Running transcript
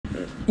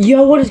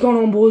Yo, what is going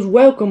on, boys?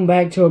 Welcome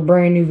back to a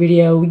brand new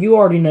video. You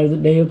already know the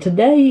deal.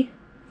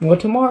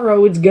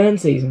 Tomorrow, it's gun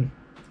season.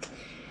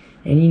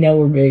 And you know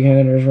we're big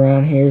hunters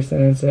around here,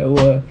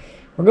 so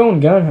we're going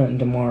gun hunting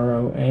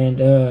tomorrow.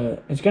 And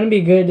it's going to be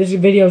good. This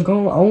video is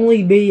going to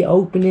only be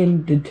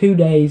opening to 2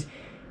 days.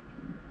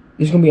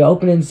 There's going to be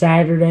opening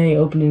Saturday,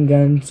 opening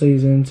gun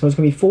season. So it's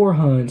going to be 4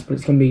 hunts, but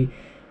it's going to be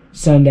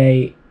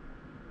Saturday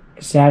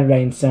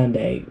and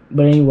Sunday.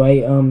 But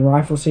anyway,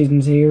 rifle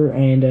season's here,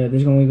 and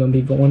there's only going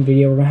to be one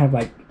video. We're going to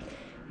have,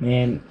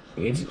 man,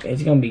 it's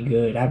going to be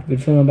good. I have a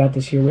good feeling about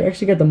this year. We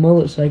actually got the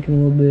mullet shaking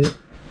a little bit.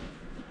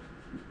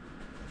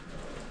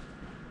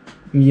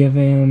 You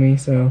feel me?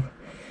 So,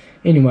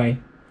 anyway,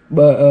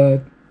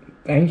 but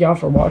thank y'all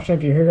for watching.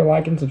 If you're here,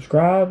 like and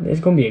subscribe. It's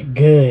going to be a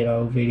good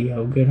old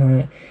video, good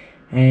hunt.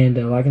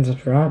 And like and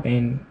subscribe,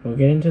 and we'll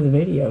get into the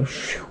video.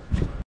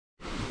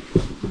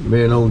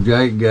 Me and old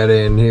Jake got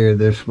in here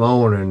this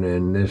morning,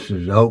 and this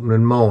is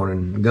opening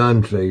morning,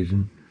 gun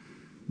season,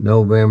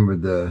 November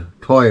the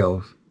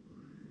 12th,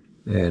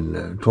 in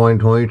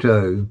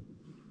 2022.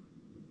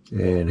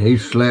 And he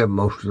slept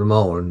most of the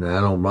morning. I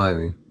don't blame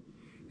him.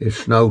 It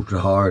snows so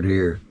hard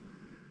here.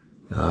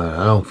 I don't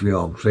know if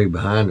y'all can see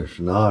behind us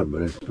or not,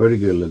 but it's pretty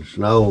good little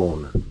snow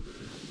on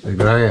the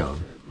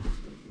ground.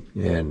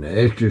 And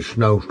it just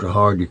snows so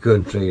hard you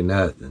couldn't see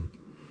nothing.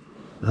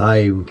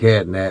 I even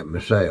catnapped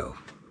myself.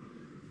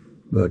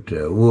 But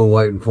we're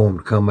waiting for them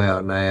to come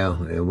out now,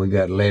 and we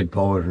got lead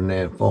poison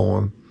in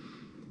for them.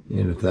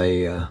 And if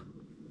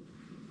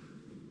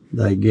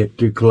they get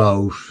too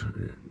close,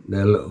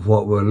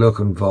 what we're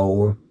looking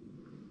for,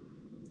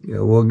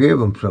 we'll give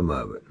them some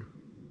of it.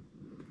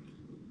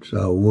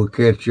 So we'll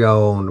catch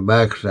y'all on the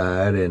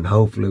backside, and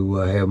hopefully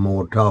we'll have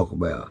more to talk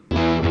about.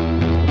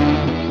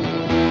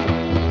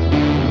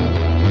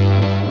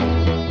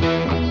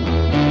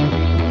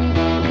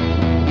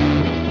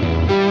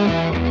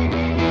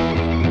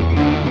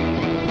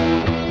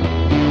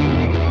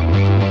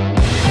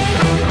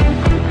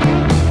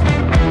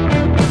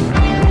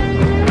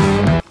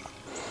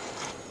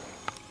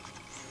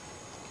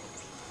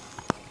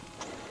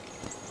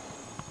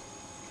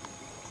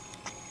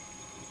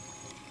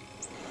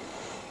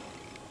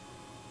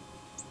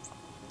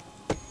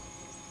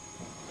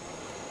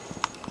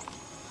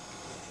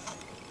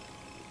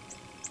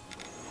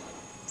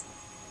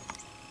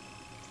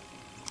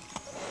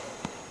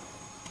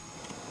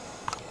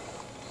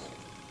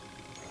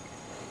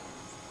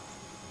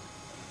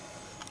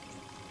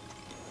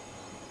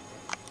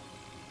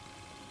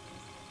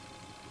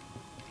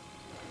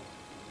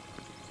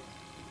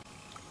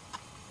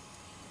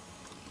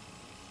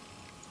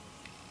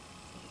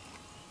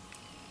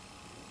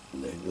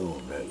 They're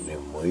going right in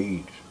them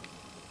weeds.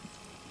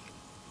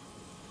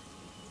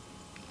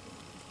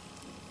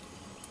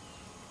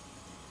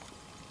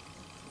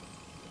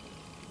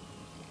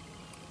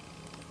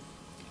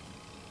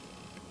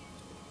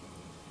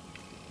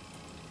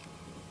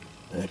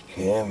 That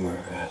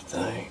camera, I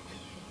think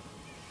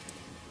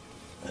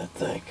that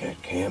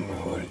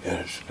camera would have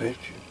got its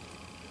picture.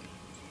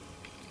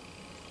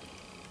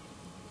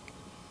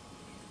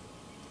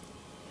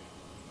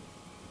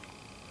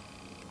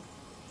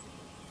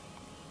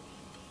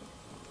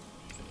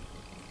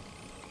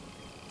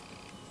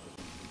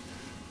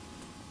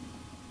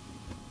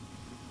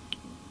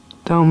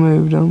 Don't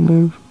move, don't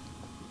move.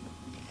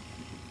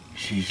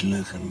 She's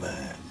looking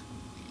back.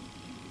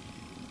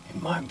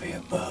 It might be a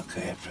buck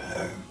after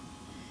her.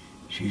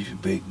 She's a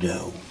big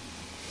doe.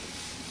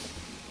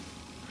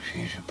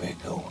 She's a big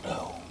old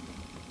doe.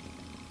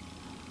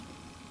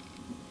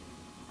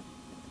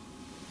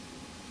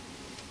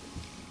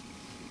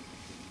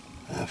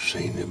 I've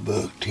seen the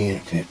buck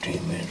 10,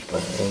 15 minutes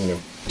behind her.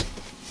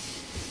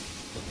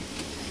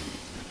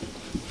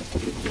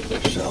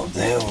 So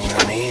they'll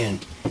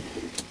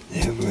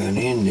run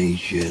into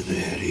each other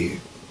out here.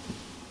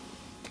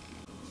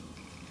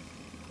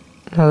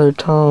 Another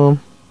Tom.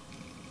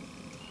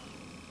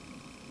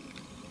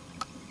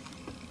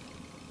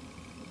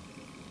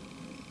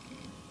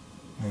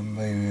 And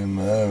maybe them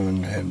other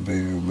ones had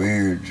bigger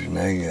beards than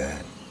they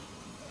got.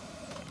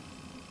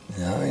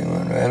 Now he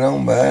went right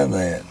on by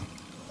that.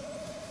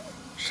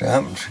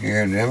 Something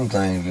scared them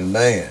things to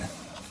death.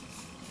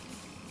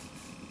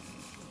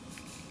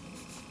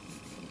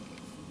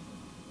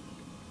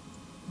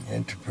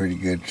 It's a pretty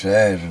good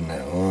size in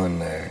that one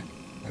there,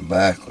 the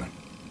back one.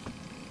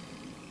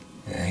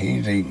 Yeah,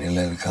 he's eating a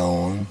little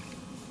corn.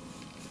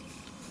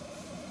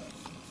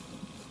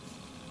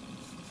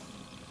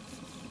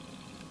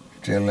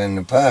 Still in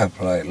the pie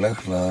plate,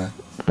 looks like.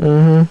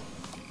 Mm-hmm.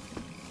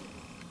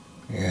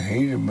 Yeah,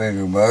 he's a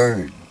bigger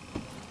bird.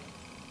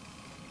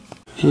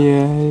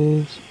 Yeah, he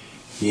is.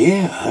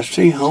 Yeah, I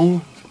see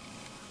horns.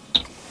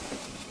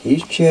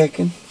 He's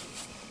checking.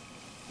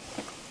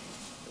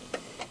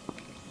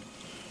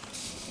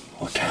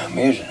 What time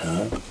is it,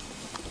 huh?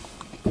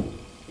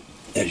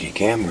 Does your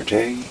camera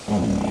tell you?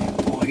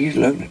 Boy, he's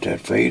looking at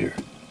that feeder.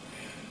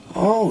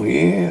 Oh,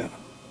 yeah.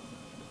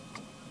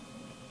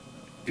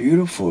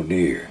 Beautiful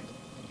deer.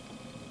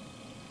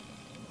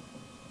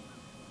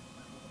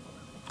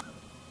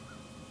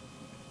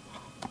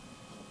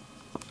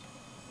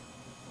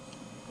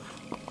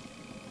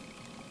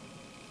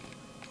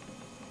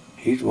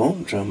 He's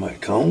wanting some of that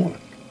corn.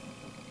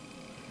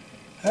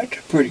 That's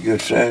a pretty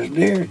good sized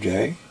deer,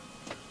 Jay.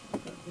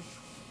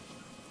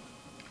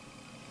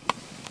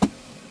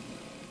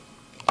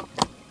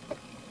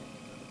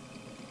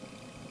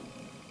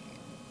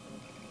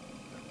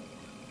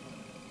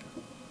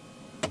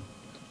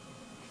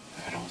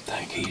 I don't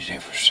think he's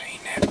ever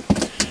seen that.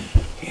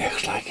 He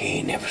acts like he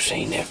ain't never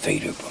seen that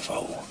feeder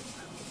before.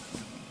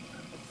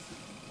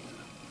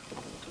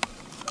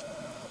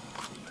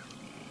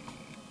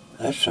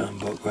 That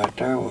sonbuck right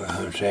there was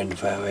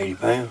 175, 80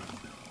 pounds.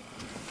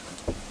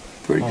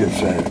 Pretty good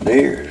sized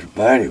deer,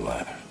 body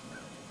wise.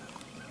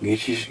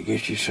 Get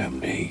you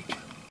something to eat.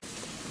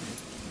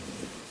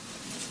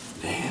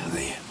 Now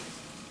then.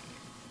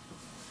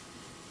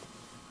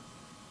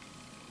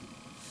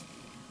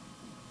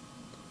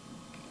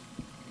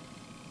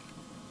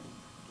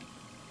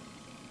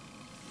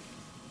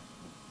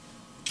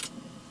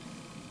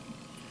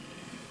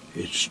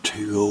 It's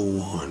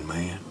 2:01,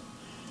 man.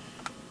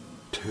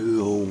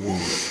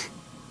 2:01.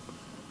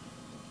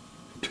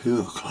 2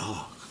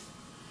 o'clock.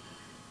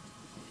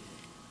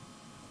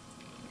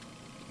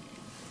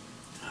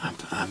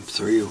 I'm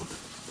thrilled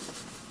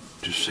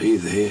to see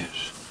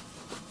this.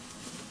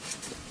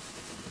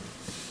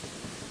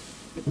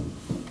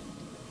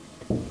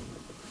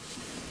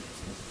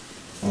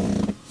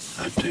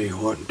 I tell you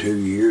what, in 2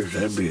 years,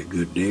 that'd be a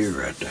good deer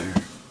right there.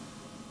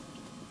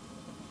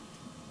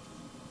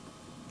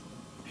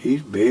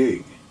 He's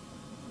big.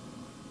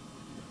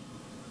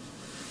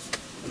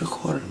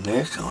 Look what a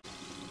neck on.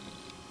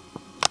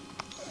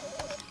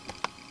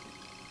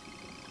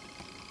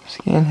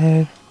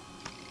 Skinhead.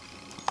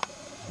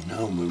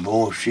 No, but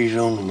boy, she's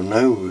on the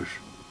maneuvers.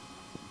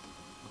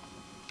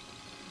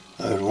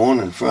 There's one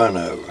in front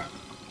of her.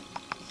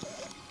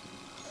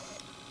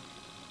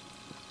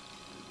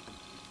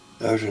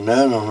 There's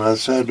another on the other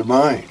side of the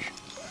branch.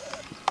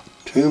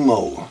 2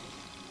 more.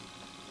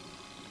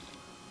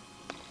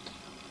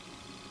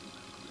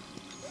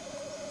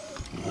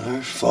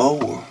 There's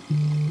 4.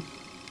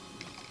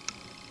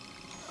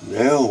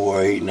 They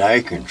were eating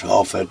acorns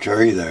off that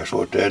tree there. That's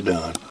what they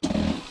done.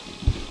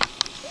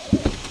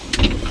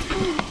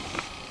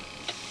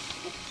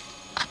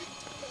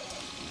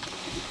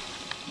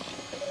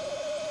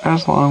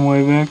 That's a long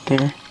way back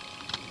there.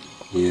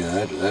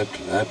 Yeah,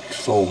 that's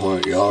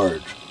 400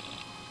 yards.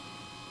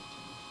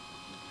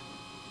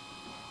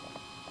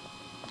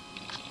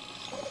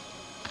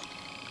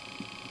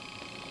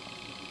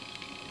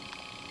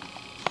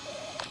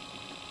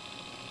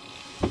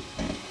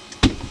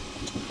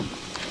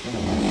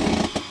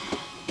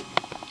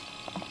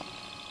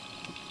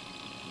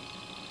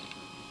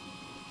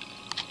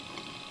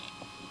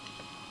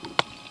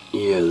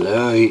 Yeah,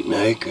 they're eating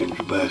acorns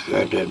back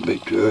at that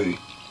big tree.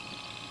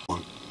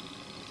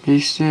 Be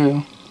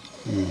still.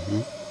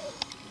 Mm-hmm.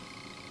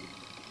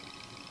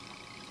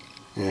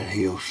 That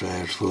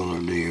hillside's full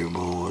of deer,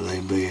 boy. They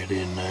bed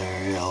in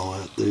there, all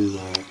that through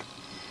there.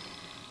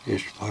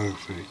 It's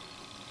perfect.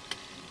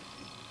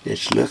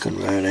 It's looking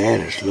right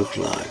at us, looks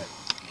like.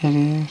 It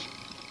is.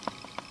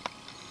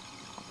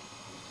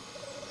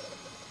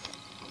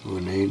 We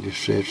need to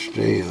sit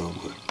still,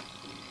 but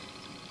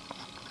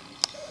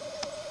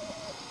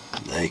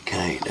they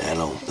can't. I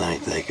don't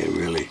think they could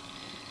really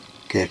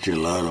catch a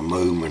lot of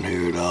movement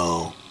here at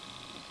all.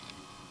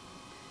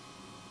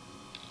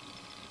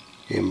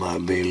 It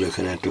might be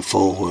looking at the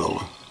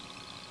 4-wheeler.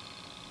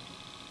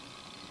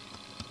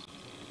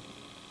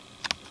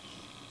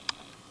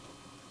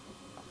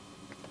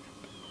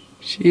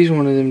 She's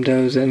one of them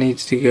does that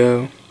needs to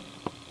go.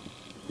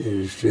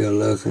 Is it still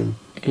looking?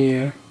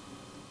 Yeah.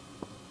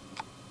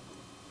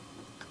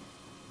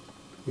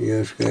 Yeah,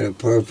 it's got a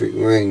perfect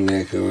ring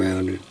neck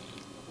around it.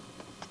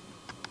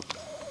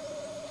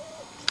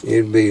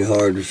 It'd be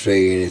hard to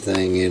see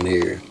anything in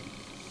here.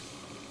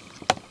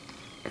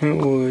 It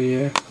would,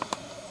 yeah.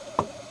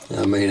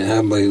 I mean,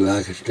 I believe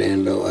I could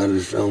stand up. I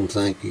just don't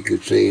think you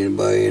could see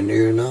anybody in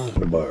here or not.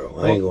 The barrel.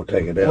 I ain't gonna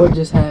take it out. What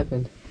just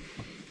happened?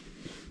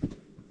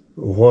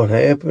 What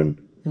happened?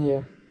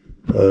 Yeah.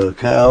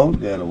 Coyote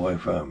got away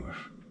from us.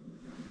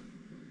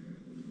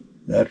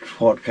 That's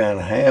what kind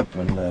of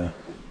happened.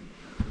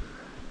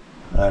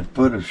 I'd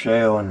put a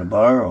shell in the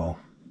barrel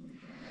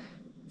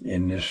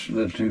in this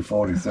little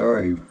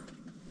 243,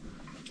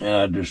 and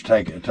I just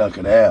tuck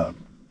it out.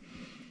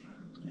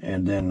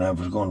 And then I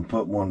was going to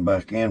put one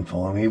back in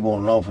for him. He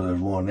won't know if there's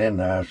one in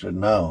there. I said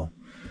no.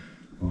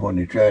 When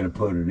he tried to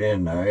put it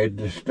in there, it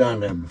just done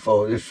that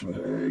before. This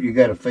you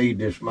got to feed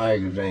this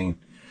magazine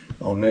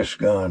on this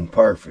gun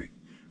perfect,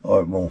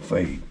 or it won't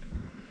feed.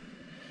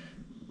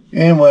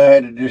 Anyway, I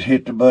had to just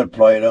hit the butt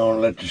plate on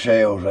and let the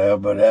shells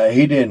out, but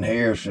he didn't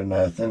hear us or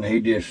nothing.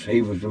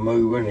 He was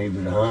moving, he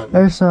was hunting.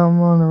 There's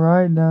something on the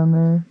right down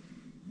there.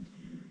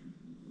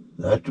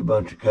 That's a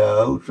bunch of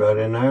coyotes right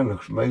in there,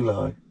 looks to me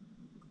like.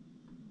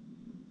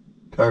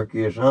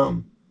 Turkey or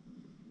something.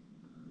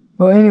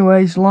 Well,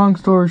 anyways, long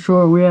story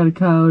short, we had a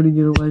coyote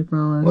get away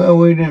from us. Well,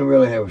 we didn't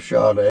really have a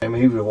shot at him.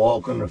 He was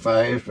walking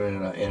fast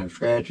and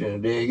scratching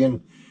and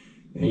digging.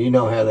 And you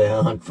know how they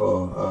hunt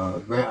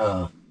for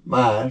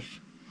mice.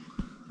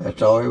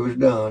 That's all he was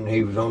done.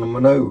 He was on the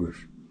maneuvers.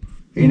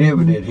 He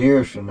never did hear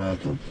us or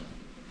nothing.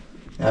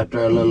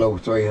 After a little over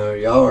 300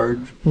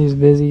 yards. He's a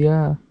busy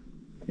guy.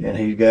 And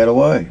he got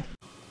away.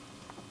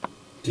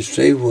 To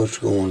see what's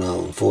going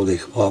on before they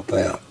pop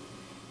out.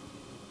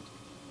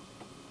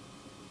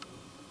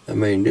 I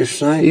mean, just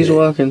think. He's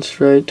walking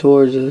straight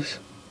towards us.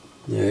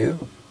 Yeah.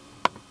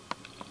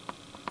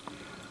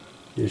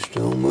 Just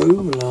don't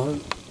move a lot.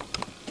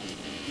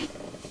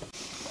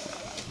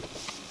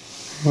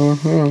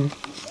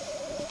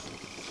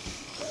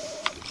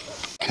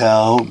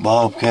 Coyote,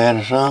 bobcat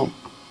or something.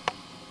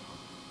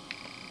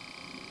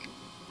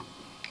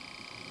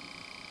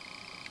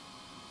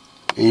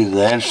 Either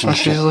that or some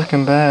She's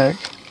looking back.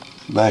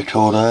 back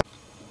toward us.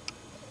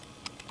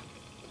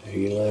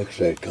 He likes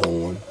that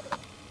corn.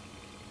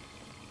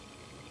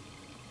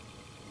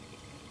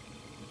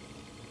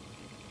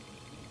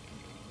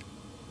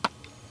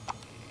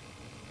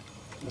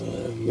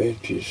 I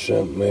bet you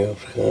something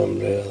else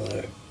comes out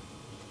there.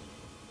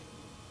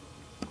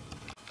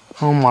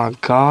 Oh my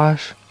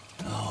gosh.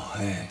 Oh,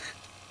 heck.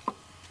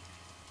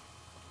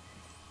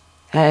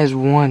 That is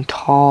one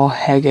tall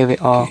heck of it.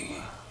 Oh,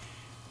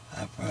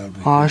 I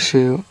probably oh could.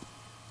 shoot.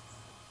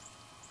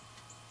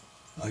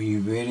 Are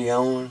you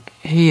videoing?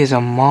 He is a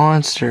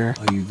monster.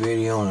 Are you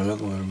videoing or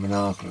looking with the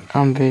binoculars?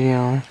 I'm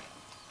videoing.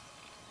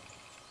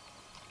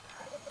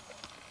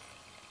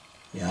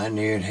 Yeah, I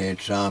knew it had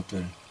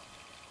something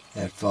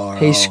that far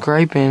He's off.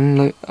 scraping.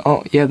 Look.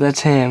 Oh, yeah,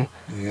 that's him.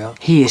 Yeah.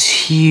 He is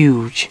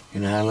huge.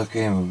 Can I look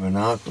at him with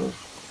binoculars?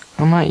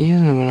 I'm not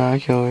using the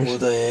binoculars. Where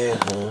they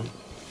at, hon?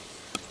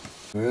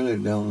 Really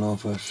don't know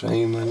if I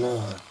see him or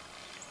not.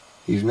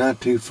 He's not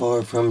too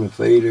far from the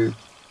feeder.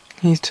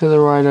 He's to the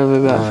right of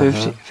it,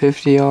 about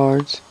 50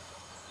 yards.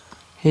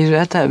 He's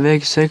at that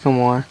big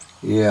sycamore.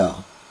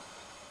 Yeah.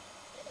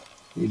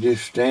 You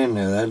just stand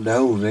there. That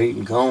doe's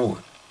eating corn.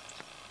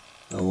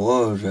 I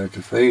was at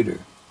the feeder.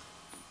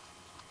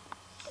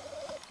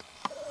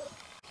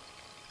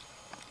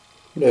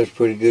 That's a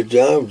pretty good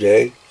job,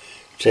 Jay,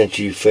 since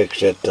you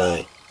fixed that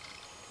thing.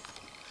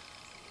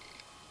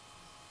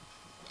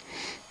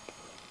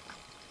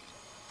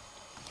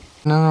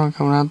 Another one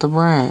coming out the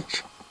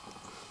branch.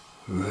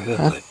 Really?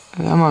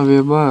 That might be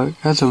a buck.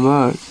 That's a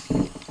buck.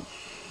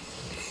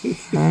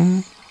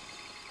 Ain't it?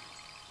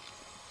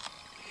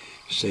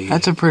 See,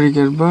 That's a pretty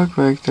good buck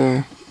back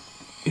there.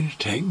 you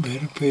take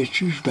better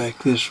pictures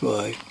back this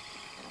way.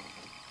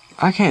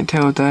 I can't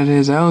tell what that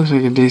is. That looks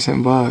like a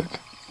decent buck.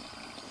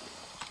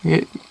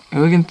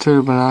 Looking through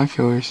the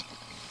binoculars.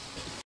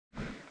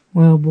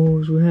 Well,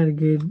 boys, we had a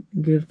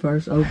good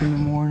first opening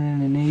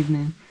morning and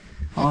evening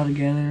all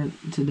together.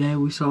 Today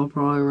we saw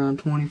probably around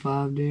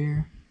 25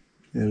 deer.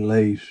 At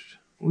least.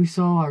 We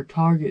saw our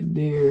target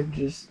deer,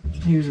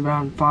 he was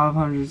around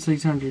 500,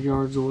 600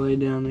 yards away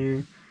down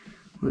there.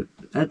 But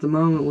at the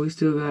moment, we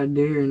still got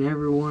deer in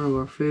every one of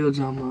our fields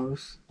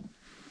almost.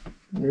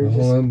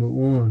 All but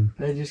one.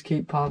 They just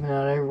keep popping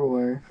out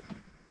everywhere.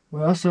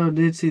 We also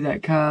did see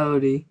that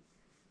coyote,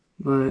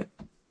 but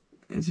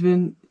it's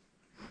been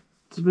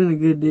a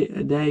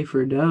good day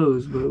for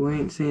does, but we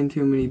ain't seen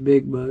too many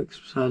big bucks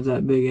besides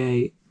that big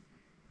 8.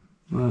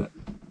 But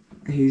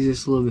he's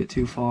just a little bit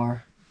too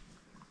far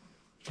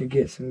to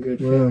get some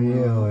good Well, film.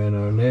 yeah,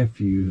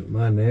 and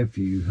my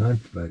nephew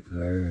hunts back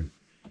there.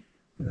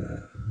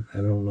 I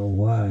don't know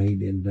why he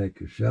didn't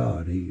take a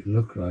shot. He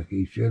looked like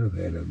he should have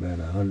had about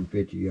a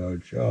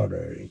 150-yard shot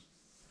at him.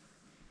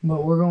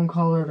 But we're gonna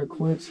call it a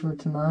quits for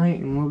tonight,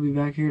 and we'll be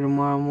back here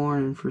tomorrow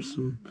morning for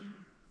some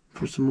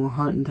more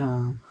hunting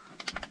time.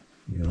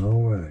 Yeah,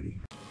 alrighty.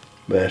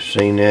 But I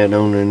seen that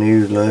on the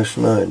news last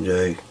night,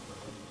 Jake.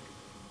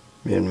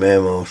 Me and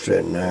Mamo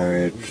sitting there.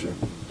 It's,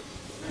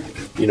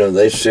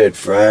 they said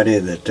Friday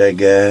that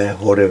guy,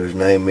 whatever his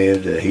name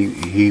is, that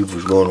he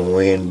was going to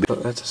win.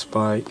 That's a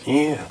spike.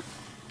 Yeah.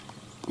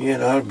 Yeah,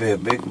 that ought to be a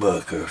big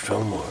buck there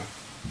somewhere.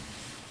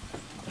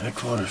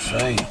 That's what I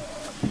say.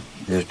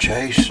 They're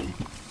chasing.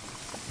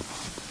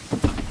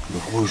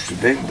 But who's the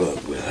big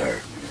buck with her?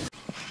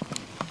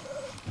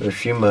 Well,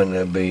 she might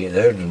not be.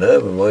 There's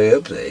another one way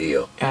up the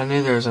hill. I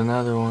knew there was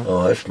another one.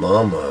 Oh, that's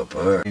Mama up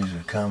there. He's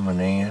coming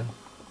in.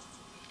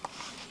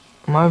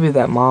 Might be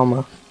that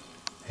mama.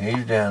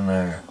 He's down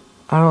there.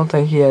 I don't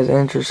think he has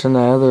interest in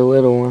that other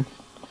little one.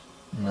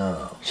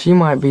 No. She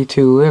might be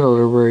too little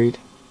to breed.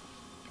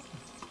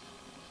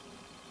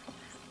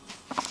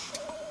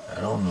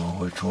 I don't know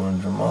which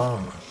one's the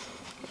mama.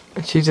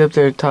 She's up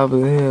there at the top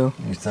of the hill.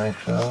 You think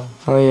so?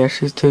 Oh yeah,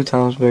 she's 2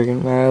 times bigger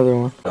than that other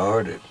one.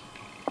 Started.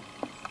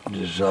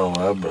 This is all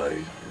I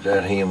believe. Is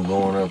that him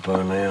going up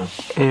there now?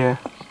 Yeah.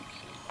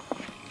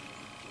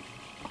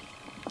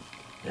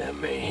 I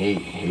mean,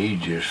 he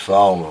just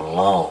following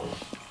along.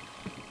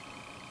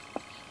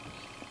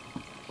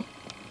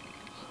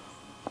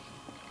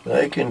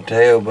 They can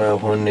tell by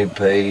when they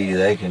pee.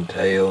 They can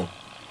tell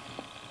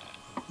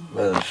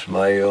by the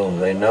smell.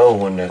 They know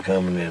when they're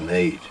coming in to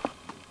eat.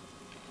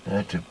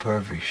 That's a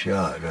perfect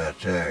shot right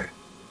there.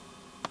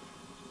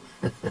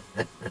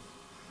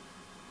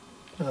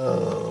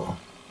 Oh.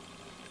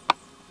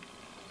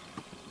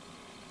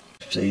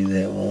 See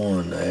that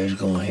one there? It's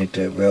gonna hit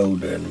that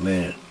road there in a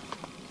minute.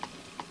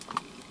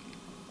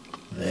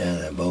 Now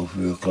they're both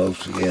real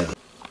close together.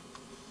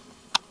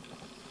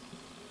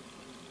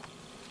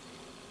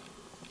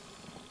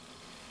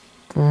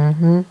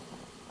 Mm-hmm.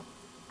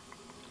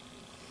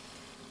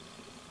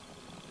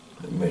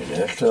 I mean,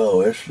 that's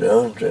all. It's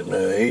done sitting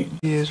there eating.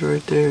 He is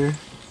right there.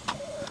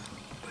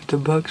 But the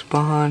buck's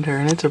behind her,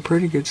 and it's a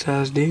pretty good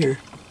sized deer.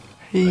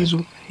 He's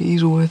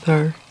with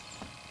her.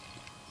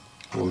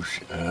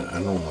 Which, I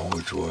don't know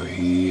which way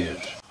he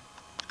is.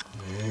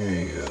 There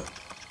you go.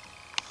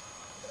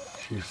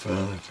 She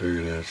finally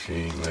figured out she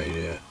ain't made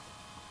it.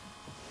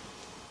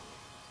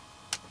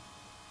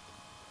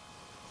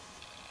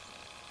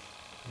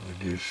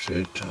 We just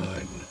sit tight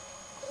and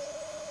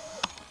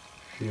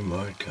she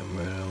might come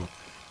right on.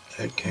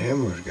 That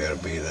camera's gotta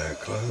be that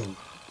close.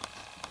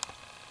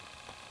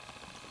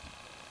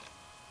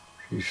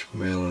 She's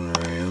smelling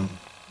around.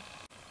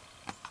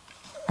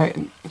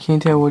 I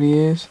can't tell what he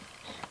is.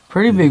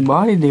 Pretty big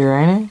body deer,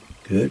 ain't it?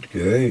 Good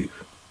grief.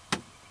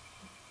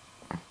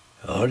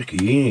 You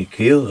need to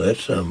kill that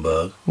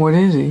sunbuck. What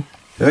is he?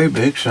 Very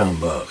big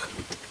sunbuck.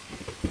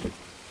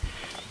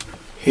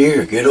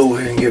 Here, get over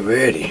here and get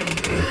ready.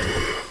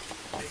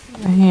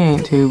 He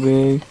ain't too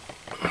big.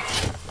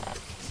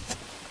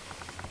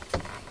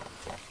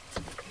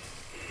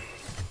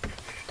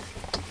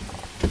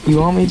 You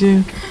want me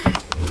to?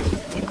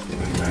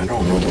 I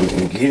don't know if we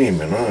can get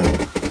him or not.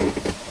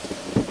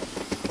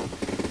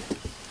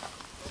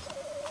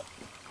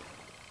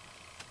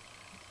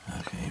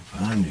 I can't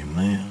find him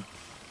now.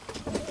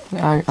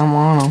 I'm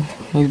on him.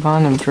 He's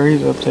behind them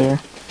trees up there.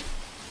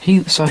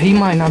 So he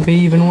might not be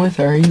even with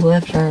her. He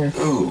left her.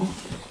 Oh,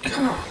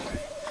 God.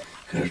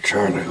 Got a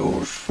Charlie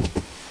horse.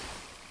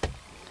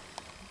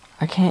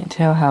 I can't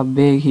tell how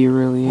big he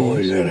really is.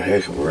 Boy, he's got a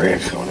heck of a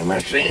rack on him. I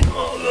seen him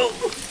all ago.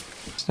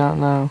 Just don't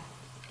know.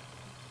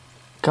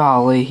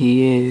 Golly,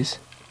 he is.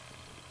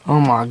 Oh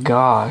my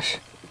gosh.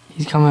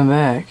 He's coming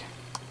back.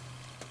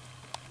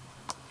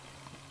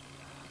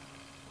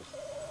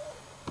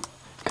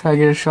 Can I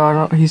get a shot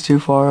on? He's too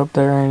far up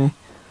there, ain't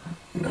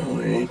he? No,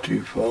 he ain't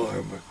too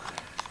far, but...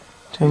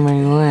 Too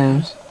many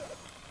limbs.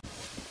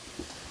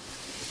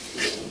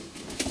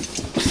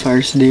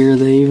 First deer of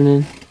the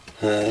evening.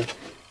 Huh?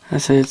 I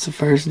say it's the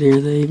first deer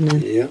of the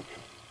evening. Yep.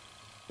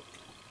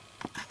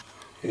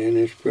 And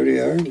it's pretty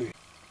early.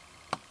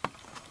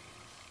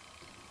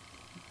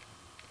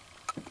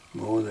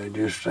 Boy, they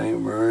just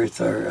ain't very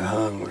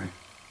hungry.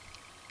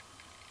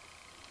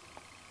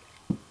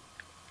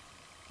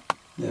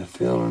 They're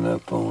filling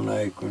up on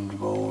acorns,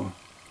 boy.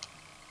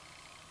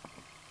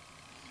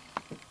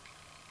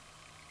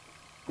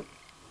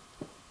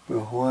 But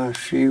why is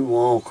she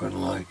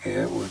walking like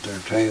that with her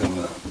tail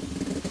up?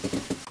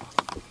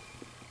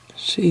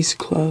 She's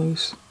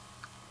close.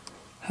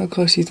 How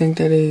close do you think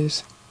that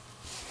is?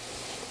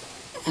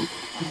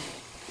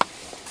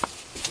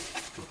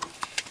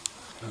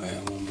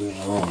 It won't be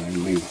long.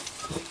 It'll be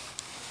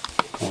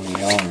 20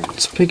 yards.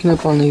 It's picking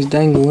up on these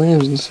dang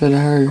limbs instead of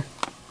her.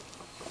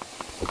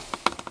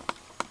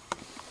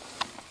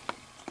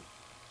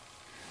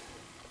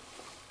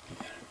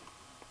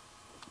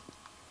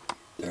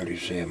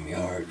 $37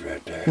 yards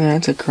right there. Yeah,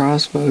 that's a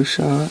crossbow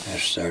shot.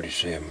 That's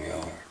 37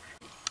 yards.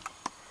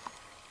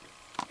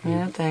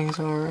 Yeah, that thing's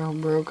all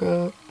broke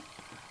up.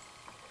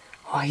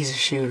 Oh, he's a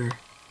shooter.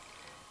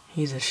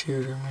 He's a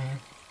shooter, man.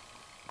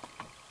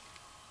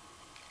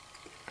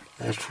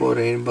 That's what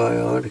anybody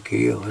ought to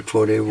kill. That's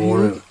what every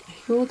one of us.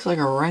 He looks like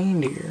a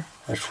reindeer.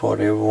 That's what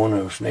every one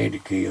of us need to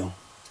kill.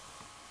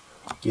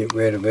 Get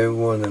rid of every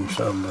one of them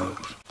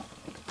sunbucks.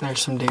 There's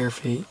some deer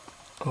feet.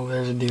 Oh,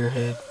 there's a deer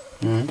head.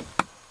 Hmm.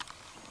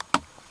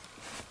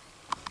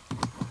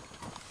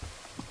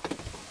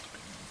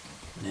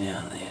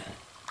 Now then.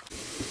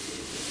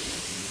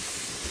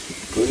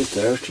 Pretty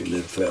thirsty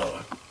little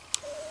fella.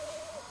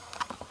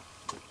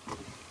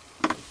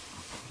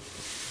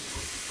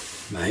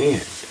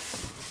 Man.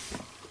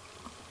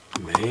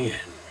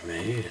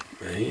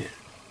 Man.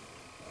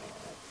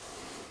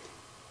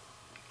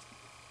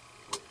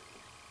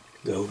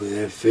 Go to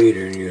that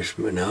feeder and you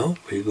smell. No,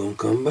 he's gonna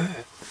come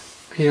back.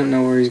 He don't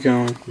know where he's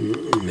going. He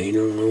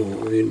don't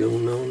know. He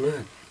don't know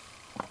nothing.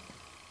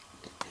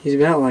 He's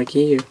about like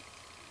you.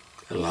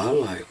 A lot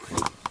like me.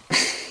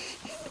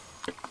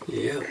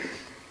 Yeah.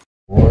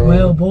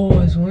 Well,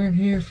 boys, we're in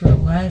here for the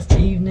last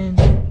evening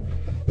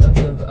of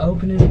the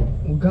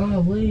opening.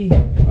 Golly.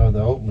 Oh,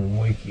 the opening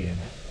weekend.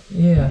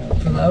 Yeah,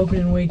 for the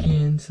opening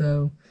weekend.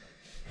 So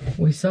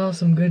we saw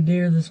some good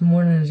deer this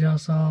morning, as y'all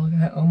saw.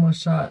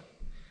 Almost shot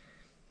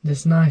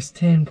this nice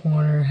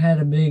 10-pointer. Had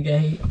a big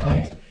 8.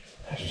 I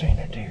seen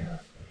a deer.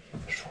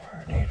 I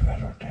swear I did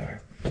right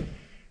there.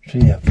 See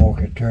that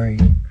forked tree?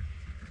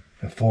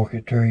 The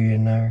forked tree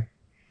in there?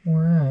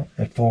 Where at?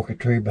 That forked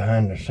tree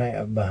behind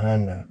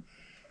the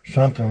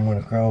something went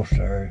across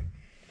there.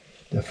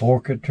 The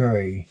forked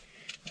tree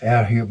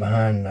out here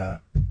behind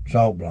the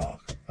salt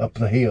block, up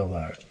the hill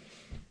there.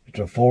 It's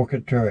a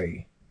forked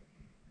tree.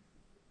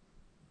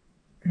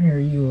 Here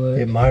you look.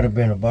 It might have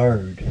been a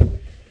bird.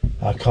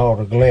 I caught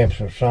a glimpse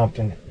of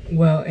something.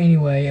 Well,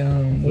 anyway,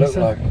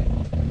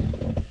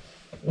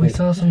 we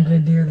saw some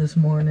good deer this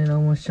morning.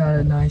 Almost shot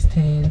a nice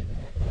 10.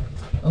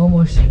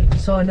 Almost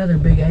saw another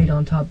big 8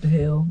 on top of the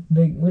hill.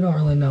 Big. We don't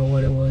really know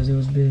what it was. It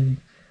was big.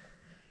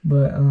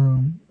 But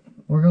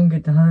we're gonna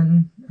get to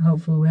hunting.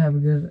 Hopefully, we have a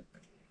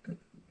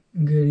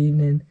good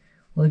evening.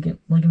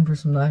 Looking for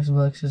some nice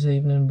bucks this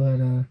evening.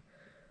 But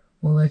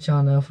we'll let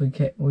y'all know if we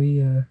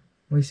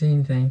see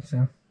anything.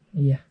 So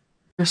yeah.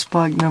 Here's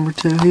spike number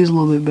 2. He's a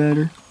little bit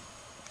better.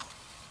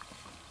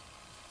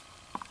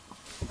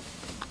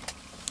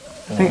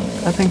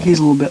 I think he's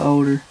a little bit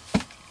older.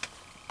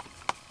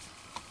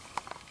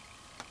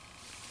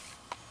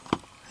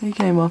 He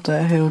came up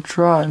that hill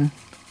trotting.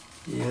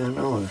 Yeah, I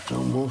know. It's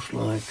almost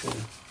like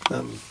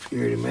something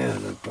scared him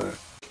out up there.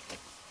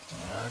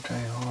 I'll tell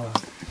you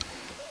what.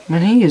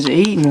 Man, he is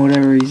eating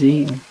whatever he's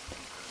eating.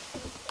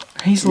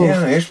 He's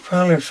yeah, it's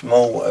probably some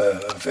more,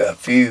 a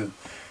few.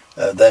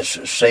 That's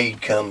a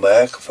seed come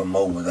back from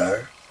over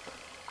there.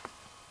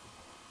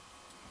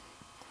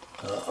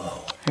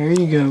 Uh-oh. There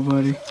you go,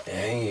 buddy.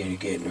 Yeah, he ain't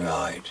getting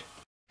right.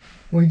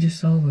 We just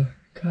saw the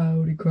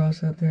coyote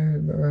cross out there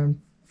at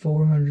around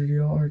 400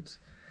 yards.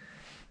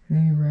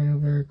 And he ran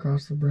over there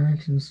across the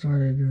branch and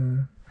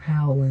started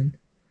howling.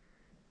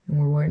 And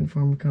we're waiting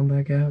for him to come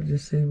back out to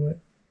see what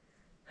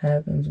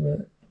happens,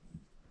 but...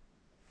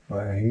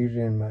 Well, he's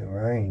in my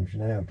range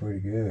now pretty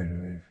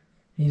good.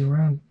 He's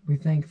around, we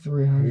think,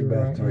 300 He's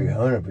about right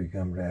 300 if he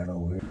comes out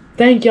over here.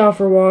 Thank y'all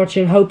for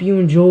watching. Hope you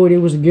enjoyed. It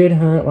was a good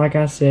hunt, like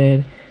I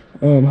said.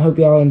 Hope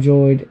y'all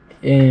enjoyed.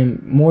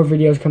 And more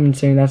videos coming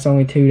soon. That's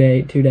only two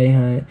day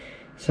hunt.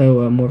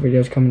 So more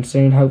videos coming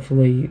soon.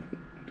 Hopefully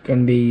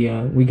gonna be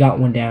we got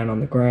one down on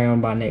the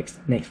ground by next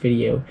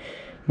video.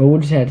 But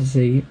we'll just have to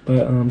see.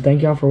 But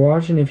thank y'all for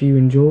watching. If you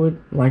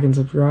enjoyed, like and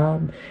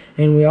subscribe.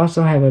 And we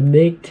also have a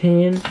Big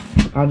 10.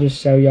 I'll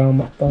just show y'all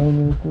my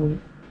phone real quick.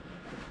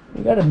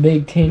 We got a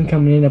Big 10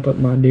 coming in up at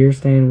my deer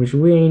stand, which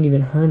we ain't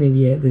even hunted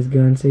yet this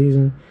gun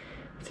season.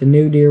 It's a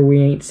new deer we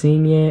ain't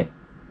seen yet.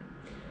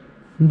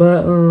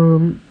 But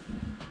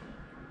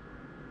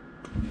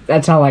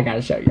that's all I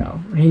gotta show y'all.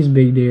 He's a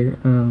big deer.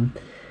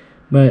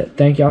 But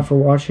thank y'all for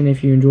watching.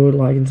 If you enjoyed,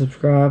 like and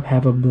subscribe.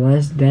 Have a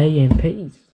blessed day and peace.